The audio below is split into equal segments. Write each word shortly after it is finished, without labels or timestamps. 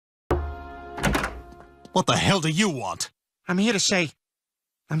What the hell do you want? I'm here to say,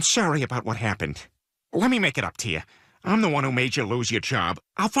 I'm sorry about what happened. Let me make it up to you. I'm the one who made you lose your job.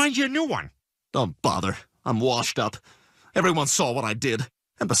 I'll find you a new one. Don't bother. I'm washed up. Everyone saw what I did.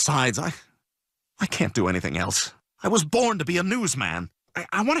 And besides, I can't do anything else. I was born to be a newsman.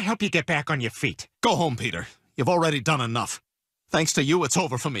 I want to help you get back on your feet. Go home, Peter. You've already done enough. Thanks to you, it's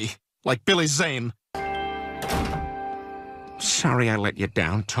over for me. Like Billy Zane. Sorry I let you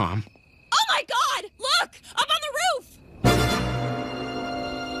down, Tom. Oh my God! Look! Up on the roof!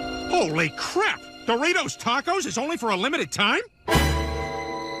 Holy crap! Doritos Tacos is only for a limited time?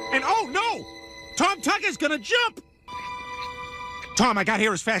 And oh no! Tom Tucker's gonna jump! Tom, I got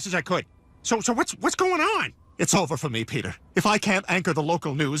here as fast as I could. So what's going on? It's over for me, Peter. If I can't anchor the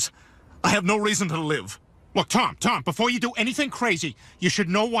local news, I have no reason to live. Look, Tom, before you do anything crazy, you should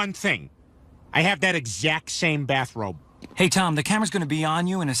know one thing. I have that exact same bathrobe. Hey, Tom, the camera's gonna be on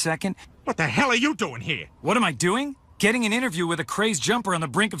you in a second. What the hell are you doing here? What am I doing? Getting an interview with a crazed jumper on the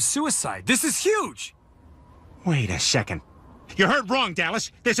brink of suicide. This is huge! Wait a second. You heard wrong,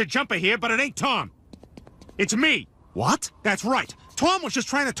 Dallas. There's a jumper here, but it ain't Tom. It's me. What? That's right. Tom was just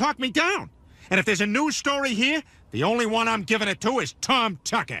trying to talk me down. And if there's a news story here, the only one I'm giving it to is Tom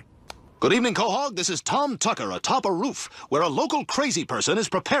Tucker. Good evening, Quahog. This is Tom Tucker atop a roof where a local crazy person is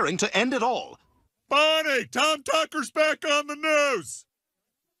preparing to end it all. Bonnie, Tom Tucker's back on the news.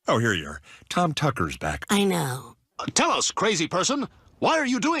 Oh, here you are. Tom Tucker's back. I know. Tell us, crazy person, why are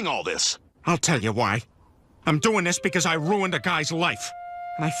you doing all this? I'll tell you why. I'm doing this because I ruined a guy's life.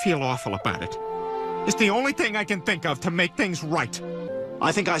 And I feel awful about it. It's the only thing I can think of to make things right.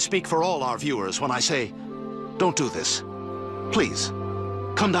 I think I speak for all our viewers when I say, don't do this. Please,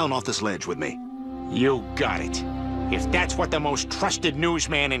 come down off this ledge with me. You got it. If that's what the most trusted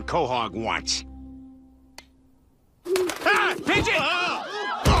newsman in Quahog wants. Ah! Pigeon!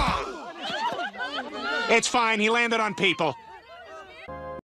 It's fine, he landed on people.